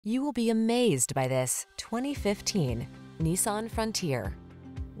You will be amazed by this 2015 Nissan Frontier.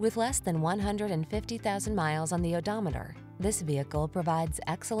 With less than 150,000 miles on the odometer, this vehicle provides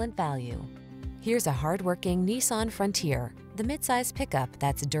excellent value. Here's a hard-working Nissan Frontier, the midsize pickup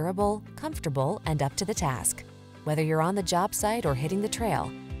that's durable, comfortable, and up to the task. Whether you're on the job site or hitting the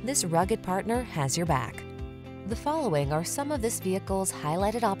trail, this rugged partner has your back. The following are some of this vehicle's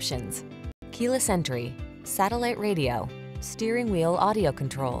highlighted options: keyless entry, satellite radio, steering wheel audio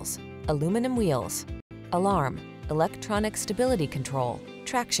controls, aluminum wheels, alarm, electronic stability control,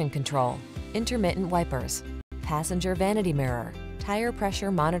 traction control, intermittent wipers, passenger vanity mirror, tire pressure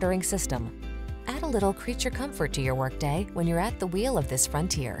monitoring system. Add a little creature comfort to your workday when you're at the wheel of this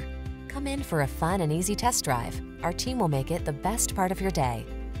Frontier. Come in for a fun and easy test drive. Our team will make it the best part of your day.